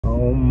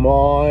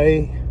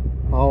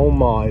oh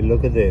my,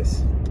 look at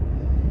this.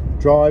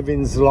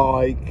 Driving's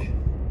like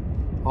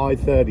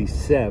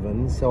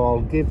I-37, so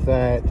I'll give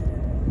that,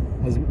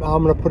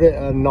 I'm going to put it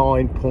at a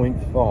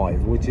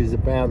 9.5, which is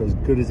about as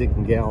good as it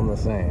can get on the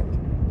sand.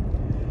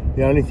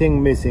 The only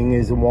thing missing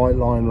is a white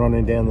line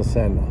running down the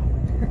center.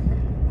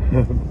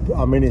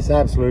 I mean, it's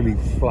absolutely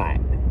flat.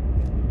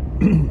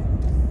 You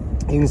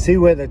can see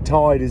where the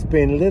tide has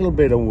been a little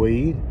bit of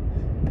weed.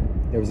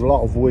 There was a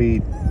lot of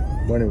weed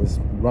when it was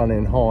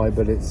running high,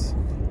 but it's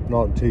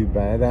not too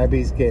bad.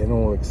 Abby's getting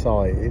all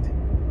excited.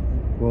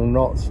 Will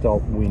not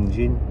stop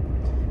whinging.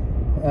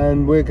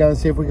 And we're going to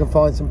see if we can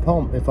find some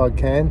pomp. If I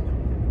can,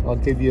 I'll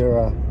give you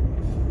a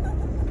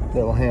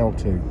little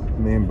how-to.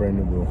 Me and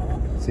Brenda will.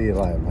 See you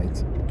later,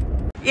 mates.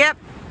 Yep.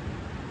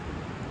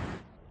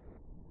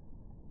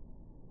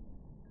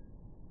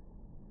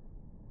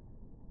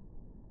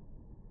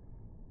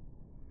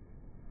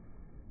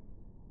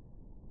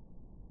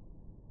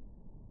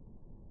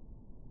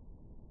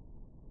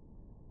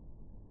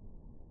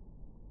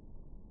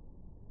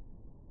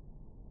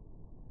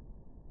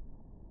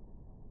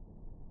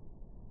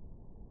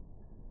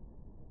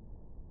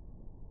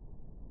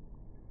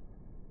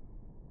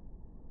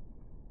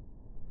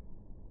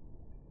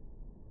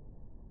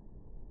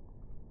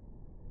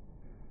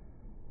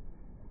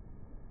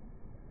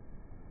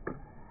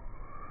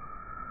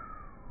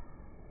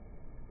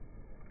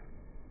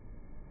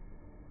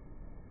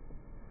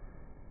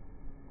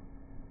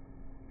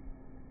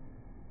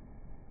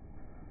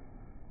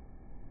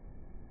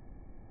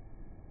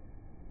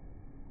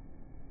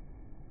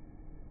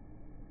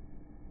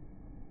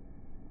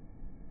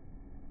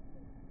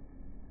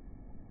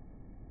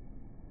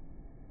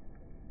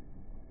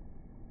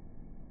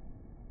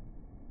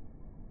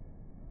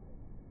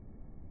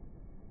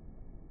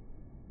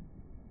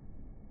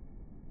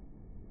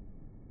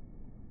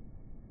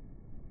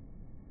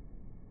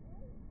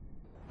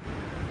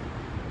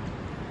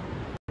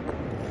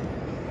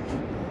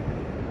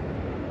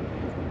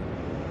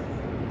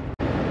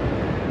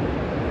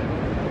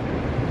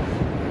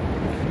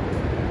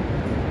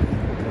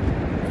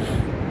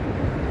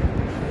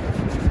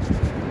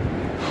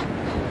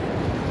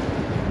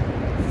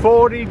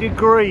 $40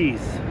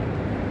 degrees.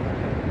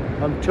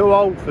 I'm too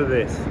old for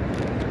this.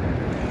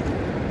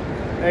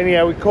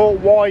 Anyhow, we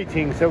caught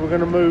whiting, so we're going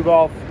to move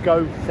off,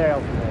 go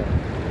south now.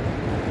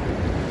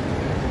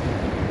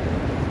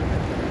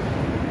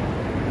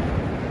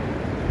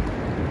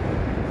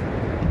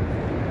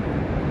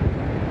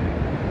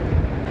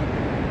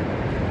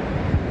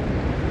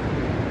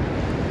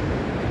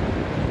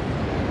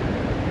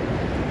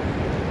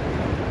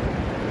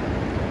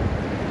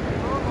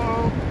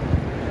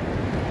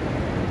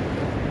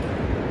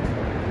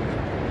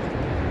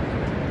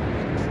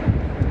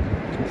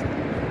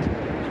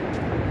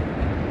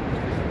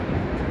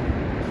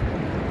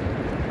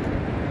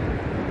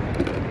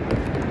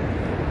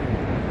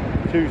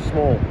 Too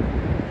small.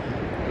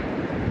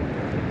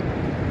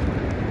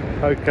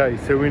 Okay,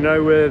 so we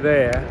know we're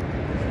there.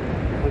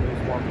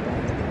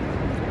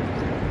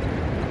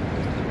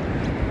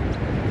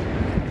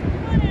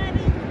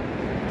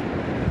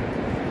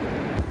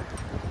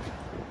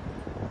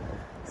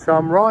 So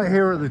I'm right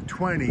here at the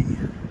 20.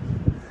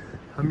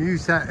 I'm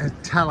used that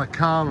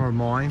Talakana of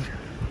mine.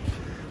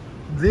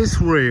 This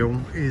reel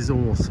is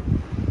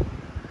awesome.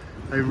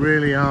 They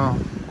really are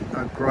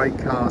a great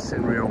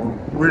casting reel.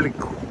 Really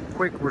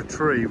quick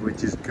retrieve,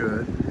 which is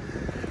good.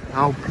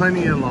 Oh,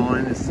 plenty of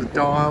line. It's the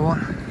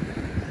Daiwa,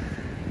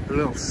 the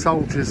little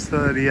Soldiers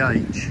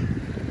 30H.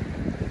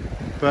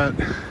 But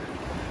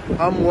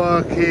I'm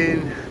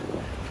working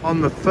on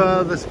the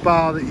furthest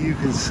bar that you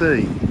can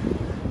see.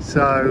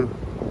 So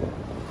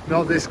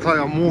not this close.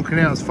 I'm walking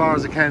out as far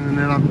as I can, and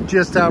then I'm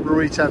just able to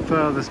reach that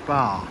furthest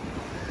bar.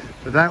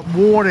 But that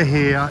water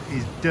here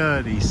is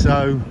dirty,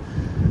 so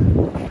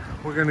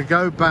we're going to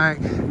go back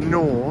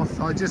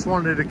north. I just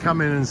wanted to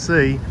come in and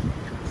see.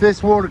 If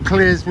this water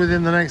clears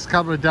within the next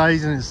couple of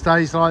days and it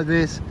stays like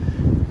this,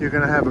 you're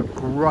going to have a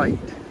great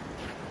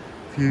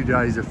few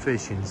days of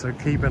fishing, so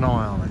keep an eye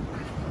on it.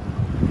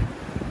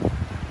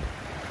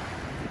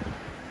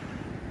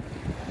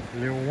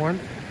 Little one.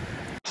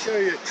 Show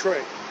you a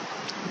trick.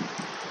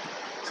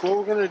 So what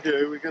we're going to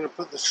do, we're going to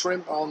put the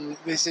shrimp on.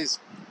 This is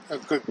a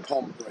good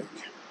pomp rig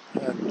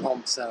and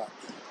pomp setup.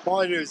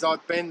 What I do is I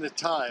bend the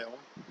tail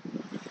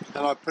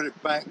and I put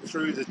it back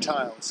through the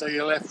tail, so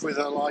you're left with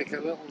like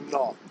a little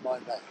knot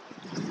like that.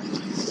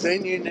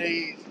 Then you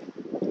need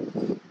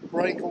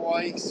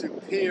breakaway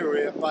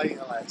superior bait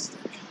elastic.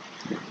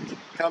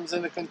 Comes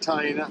in a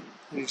container,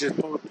 and you just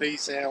pull a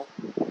piece out.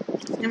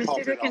 Let me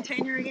see the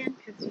container again.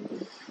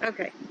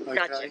 Okay,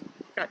 gotcha.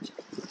 Gotcha.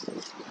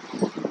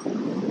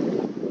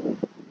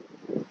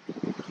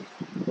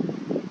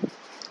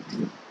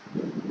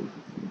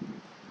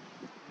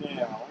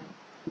 Now,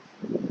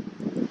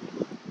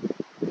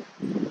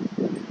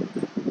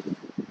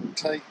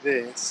 take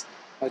this,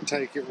 I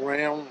take it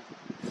round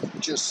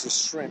just the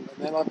shrimp,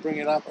 and then I bring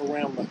it up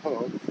around the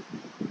hook.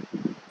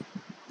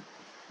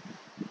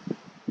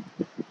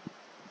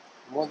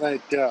 And what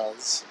that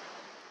does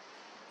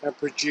and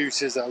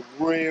produces a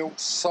real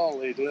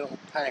solid little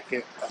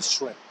packet of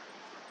shrimp.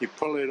 You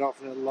pull it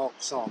off and it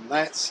locks on.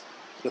 That's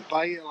the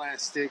bait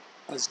elastic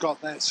has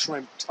got that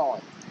shrimp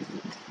tight.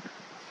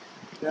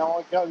 Now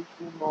I go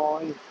to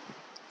my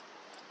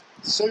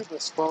super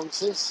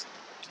sponsors.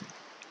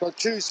 Got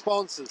two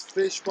sponsors,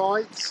 Fish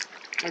Bites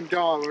and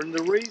Daiwa, and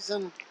the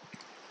reason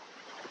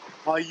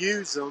I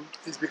use them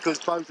is because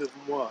both of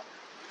them work.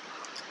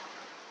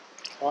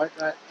 Right,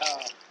 that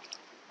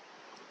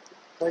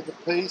take a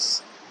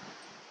piece.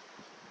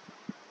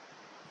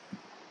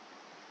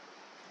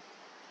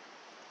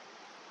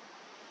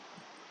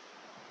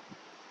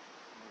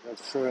 I go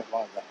through it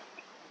like that.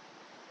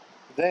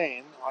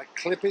 Then I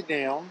clip it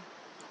down.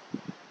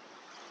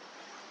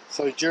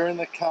 So during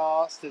the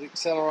cast, it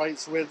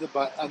accelerates with the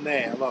butt, and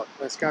there, look,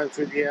 let's go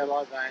through the air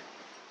like that.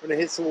 When it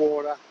hits the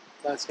water,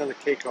 that's going to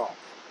kick off.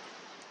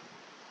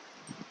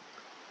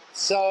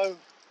 So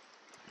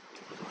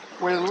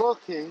we're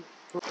looking.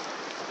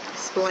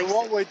 So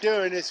what we're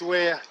doing is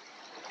we're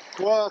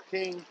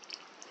working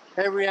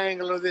every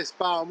angle of this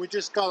bar, and we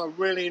just got a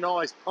really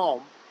nice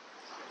pom,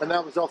 and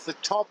that was off the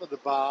top of the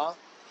bar.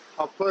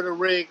 I've put a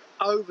rig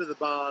over the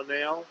bar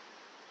now,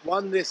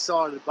 one this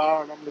side of the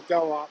bar, and I'm going to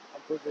go up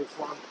and put this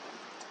one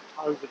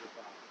over the bar.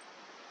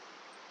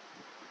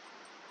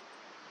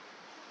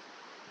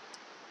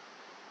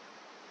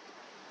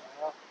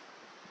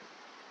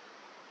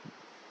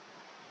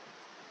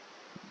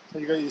 So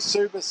you've got your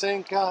super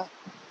sinker,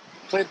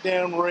 clip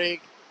down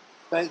rig.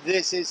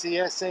 This is the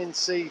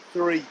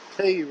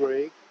SNC3T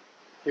rig,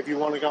 if you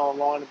want to go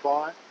online and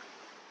buy it.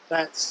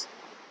 That's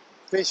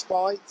Fish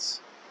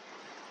Bites,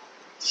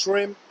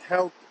 shrimp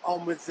held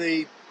on with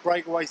the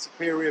Breakaway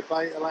Superior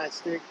bait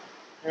elastic.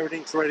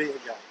 Everything's ready to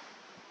go.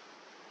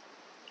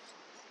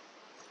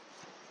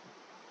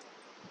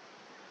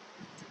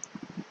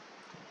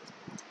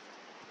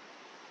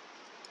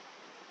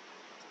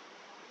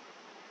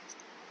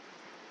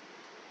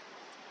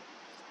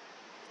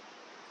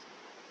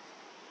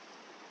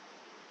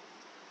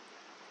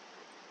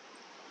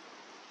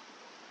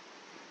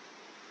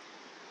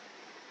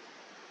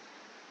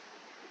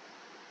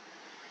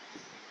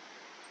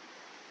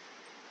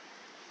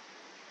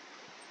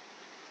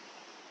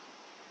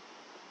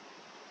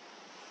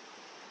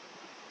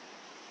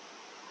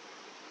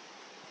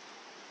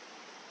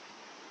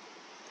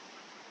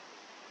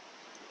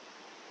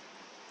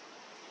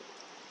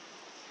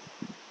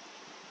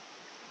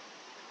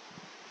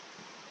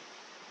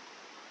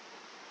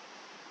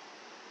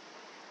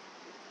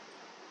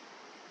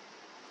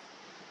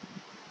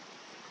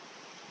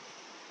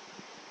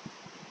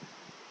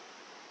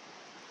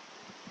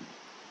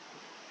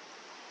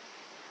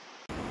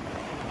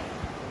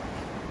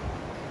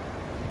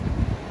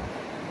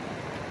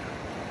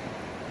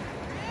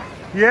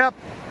 Yep.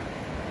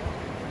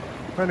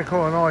 Gonna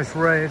call a nice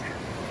red.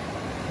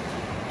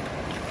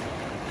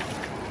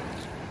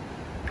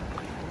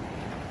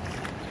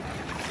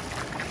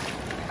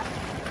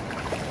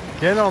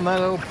 Get on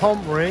that little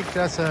pump rig,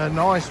 that's a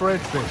nice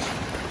redfish.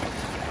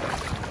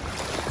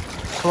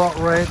 Slot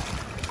red.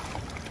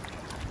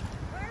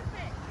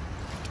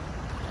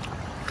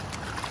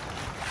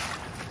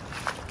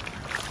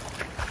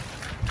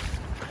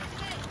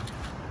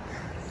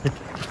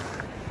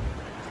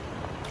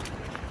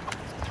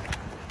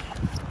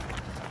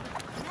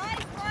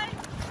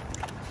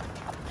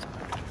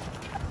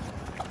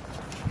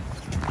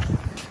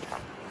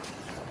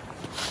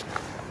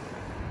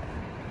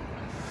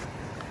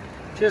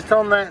 Just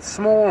on that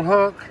small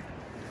hook,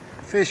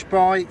 Fish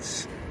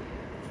Bites.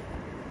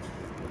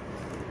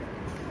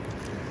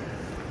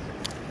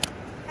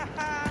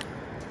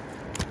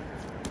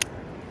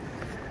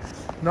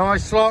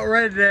 Nice slot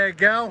red there,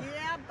 gal.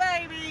 Yeah,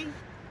 baby.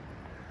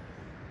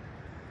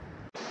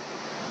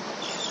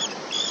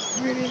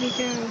 Where did he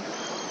go?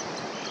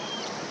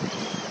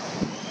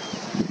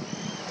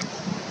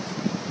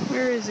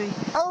 Where is he?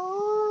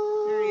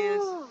 Oh! There he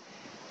is.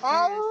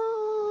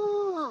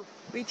 Oh!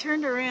 We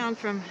turned around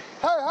from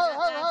Ho, ho, that ho,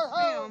 last ho,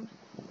 ho. film,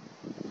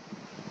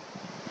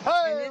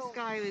 Ho! and this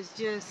guy was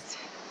just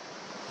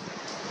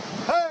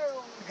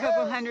Ho! a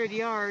couple Ho! hundred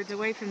yards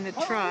away from the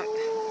truck.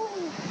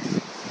 Oh!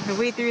 So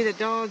we threw the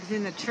dogs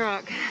in the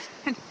truck.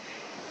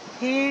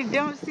 He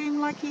don't seem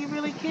like he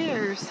really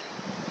cares.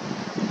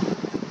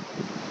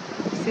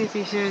 See if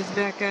he shows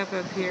back up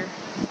here.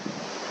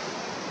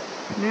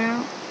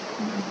 No.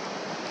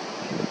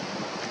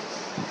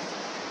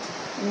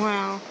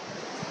 Wow.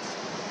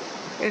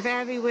 If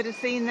Abby would have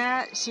seen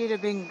that, she'd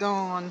have been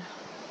gone.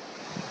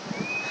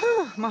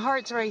 Whew, my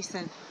heart's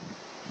racing.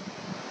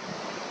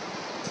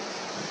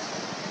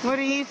 What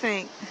do you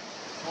think?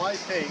 I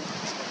think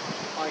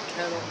I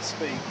cannot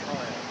speak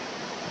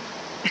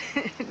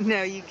higher.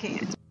 No, you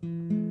can't.